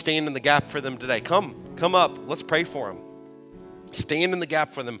you want to stand in the gap for them today. Come up. Let's pray for them. Stand in the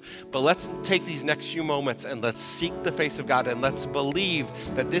gap for them. But let's take these next few moments and let's seek the face of God, and let's believe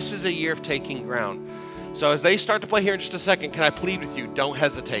that this is a year of taking ground. So as they start to play here in just a second, can I plead with you, don't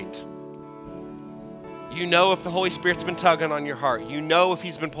hesitate. You know if the Holy Spirit's been tugging on your heart. You know if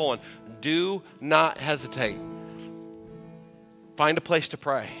he's been pulling. Do not hesitate. Find a place to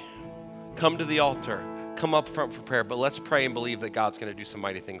pray. Come to the altar. Come up front for prayer. But let's pray and believe that God's going to do some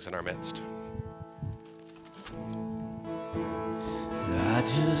mighty things in our midst. I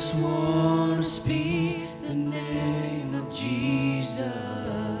just want to speak the name of Jesus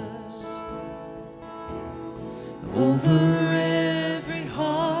over every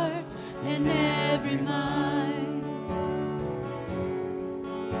heart and every mind,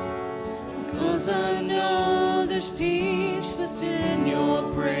 'cause I know there's peace within your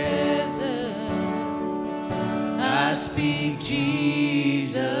presence. I speak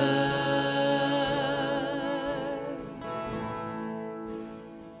Jesus.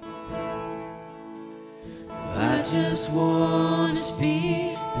 I just want to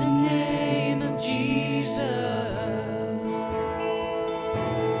speak the name of Jesus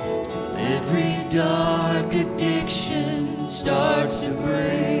till every dark addiction starts to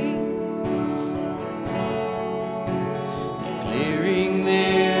break, declaring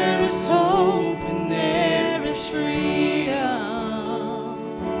there is hope and there is freedom.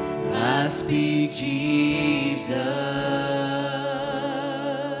 I speak Jesus.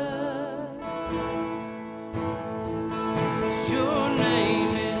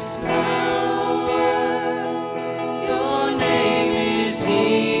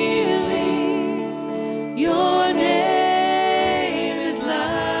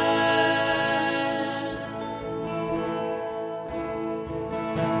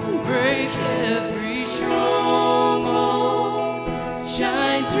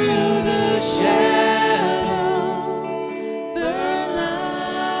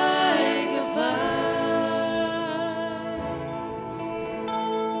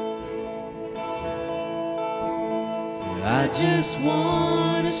 I just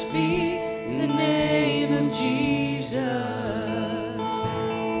want to speak the name of Jesus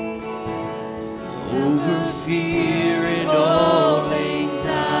over fear and all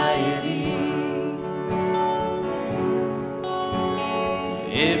anxiety.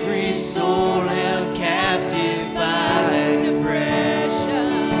 Every soul held captive by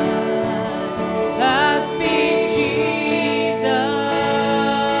depression, I speak Jesus.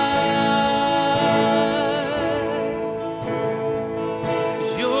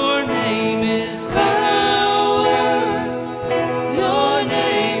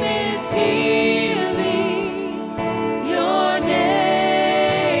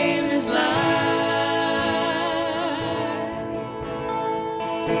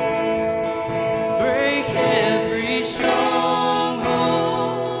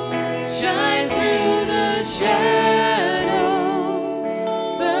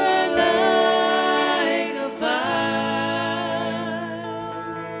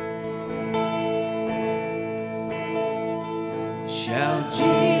 Shout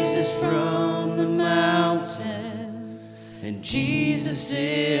Jesus from the mountains, and Jesus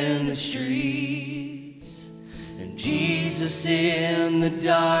in the streets, and Jesus in the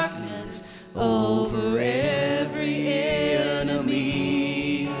darkness over every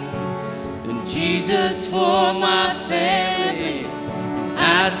enemy, and Jesus for my family.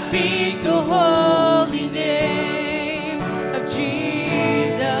 I speak the holy name of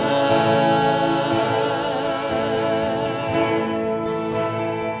Jesus.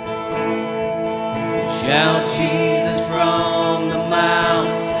 Shout Jesus from the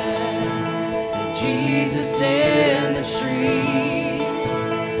mountains, and Jesus in the streets,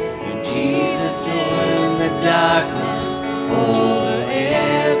 and Jesus in the darkness over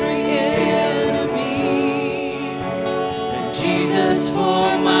every enemy, and Jesus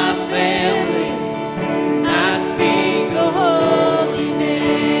for my family. I speak the holy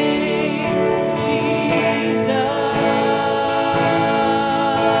name, Jesus.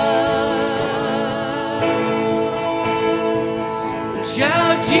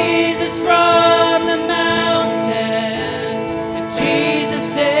 Shout Jesus from the mountains, and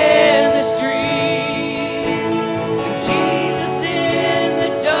Jesus in the streets,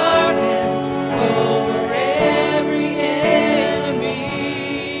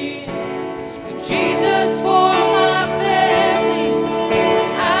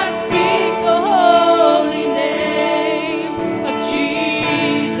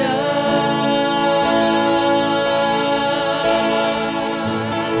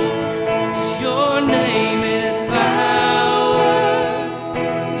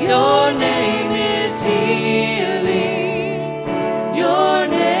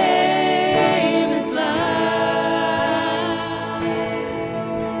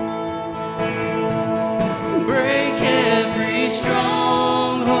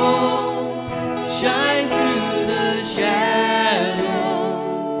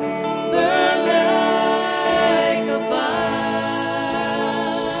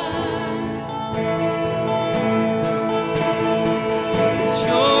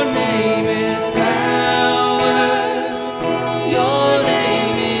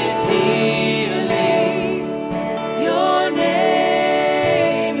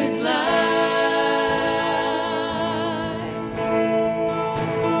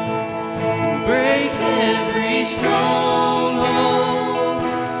 stronghold,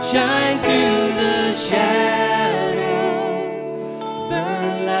 shine through the shadows,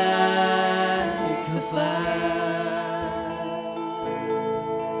 burn like a fire.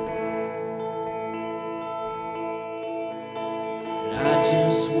 And I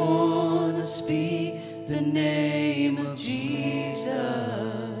just want to speak the name of Jesus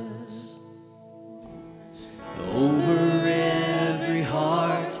over every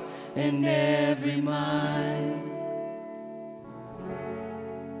heart and every mind.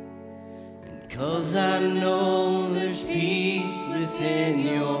 And 'cause I know there's peace within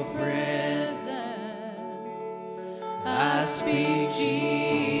your presence, I speak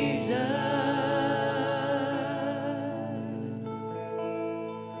Jesus.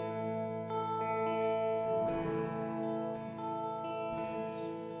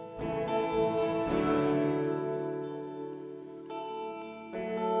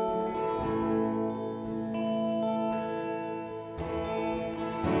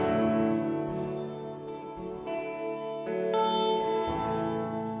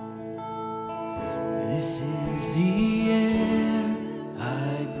 This is the air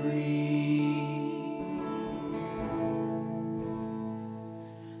I breathe.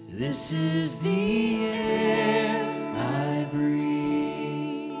 This is the air I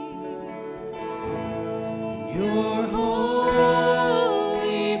breathe. Your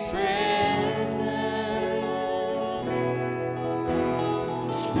holy presence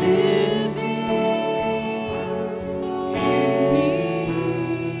is living in me.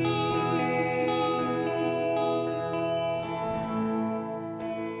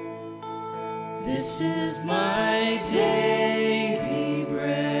 This is my daily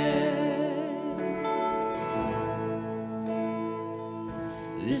bread.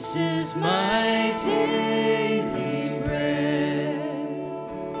 This is my daily bread.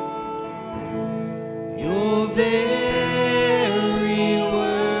 Your very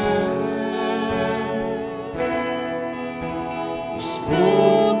word is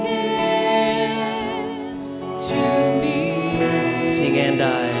spoken to me. Sing and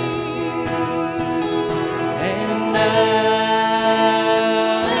I. And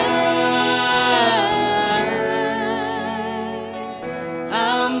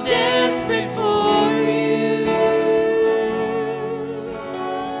I'm desperate for you.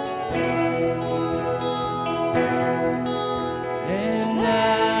 And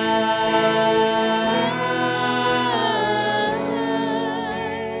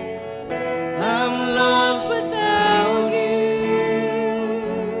I'm lost without you,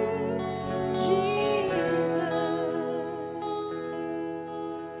 Jesus.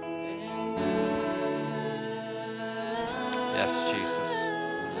 Yes, Jesus.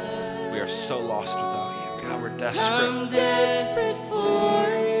 We are so lost without you. God, we're desperate. I'm desperate for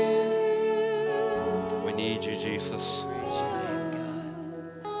you. We need you, Jesus.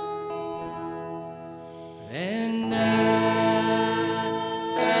 And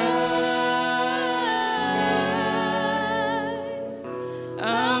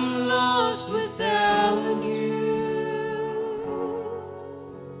I'm lost without you.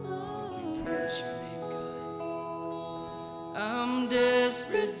 Oh, we praise your name, God. I'm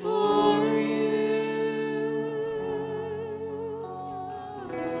desperate for you.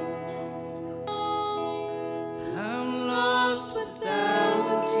 I'm lost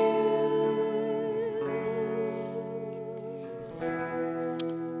without you.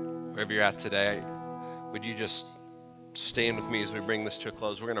 Wherever you're at today, would you just stand with me as we bring this to a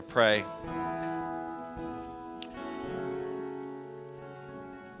close? We're going to pray.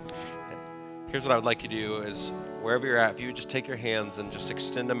 Here's what I would like you to do is, wherever you're at, if you would just take your hands and just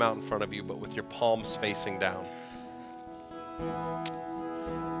extend them out in front of you, but with your palms facing down.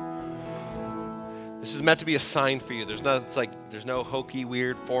 This is meant to be a sign for you. There's no hokey,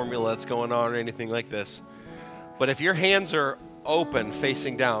 weird formula that's going on or anything like this. But if your hands are open,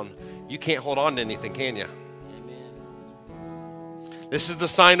 facing down, you can't hold on to anything, can you? This is the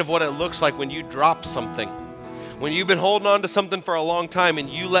sign of what it looks like when you drop something. When you've been holding on to something for a long time and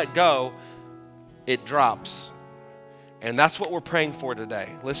you let go, it drops. And that's what we're praying for today.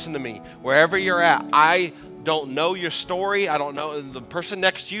 Listen to me. Wherever you're at, I don't know your story. I don't know. The person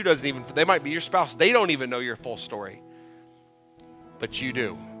next to you doesn't even, they might be your spouse. They don't even know your full story. But you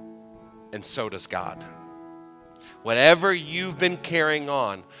do. And so does God. Whatever you've been carrying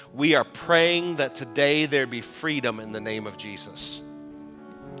on, we are praying that today there be freedom in the name of Jesus.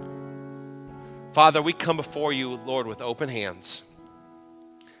 Father, we come before you, Lord, with open hands,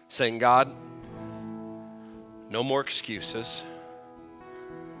 saying, God, no more excuses.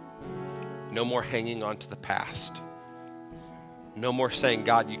 No more hanging on to the past. No more saying,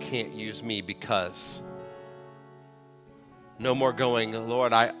 God, you can't use me because. No more going,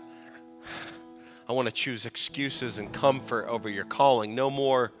 Lord, I want to choose excuses and comfort over your calling. No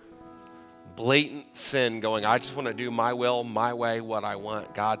more blatant sin going, I just want to do my will, my way, what I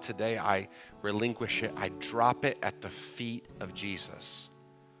want. God, today I relinquish it. I drop it at the feet of Jesus.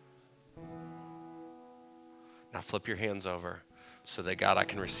 Now flip your hands over so that, God, I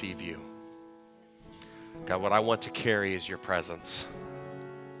can receive you. God, what I want to carry is your presence.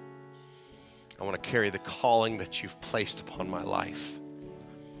 I want to carry the calling that you've placed upon my life.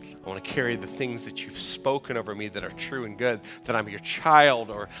 I want to carry the things that you've spoken over me that are true and good, that I'm your child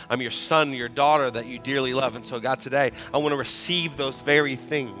or I'm your son, your daughter that you dearly love. And so, God, today I want to receive those very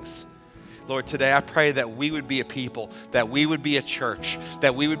things. Lord, today I pray that we would be a people, that we would be a church,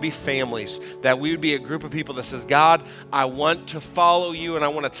 that we would be families, that we would be a group of people that says, God, I want to follow you and I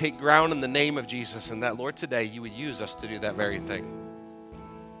want to take ground in the name of Jesus. And that, Lord, today you would use us to do that very thing.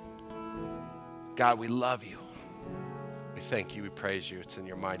 God, we love you. We thank you. We praise you. It's in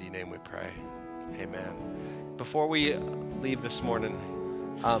your mighty name we pray. Amen. Before we leave this morning,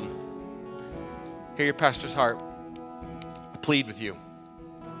 hear your pastor's heart. I plead with you.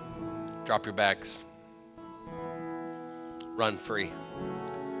 Drop your bags. Run free.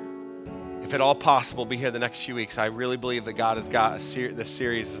 If at all possible, be here the next few weeks. I really believe that God has got this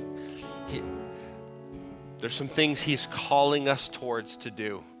series. There's some things he's calling us towards to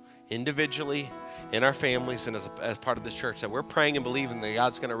do individually, in our families, and as part of the church, that we're praying and believing that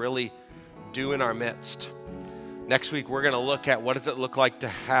God's going to really do in our midst. Next week, we're going to look at what does it look like to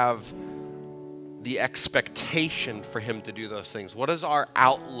have the expectation for him to do those things. What does our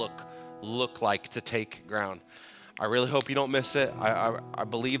outlook look like to take ground? I really hope you don't miss it. I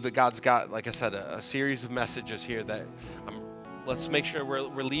believe that God's got, like I said, a series of messages here that let's make sure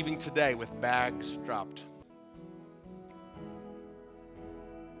we're leaving today with bags dropped.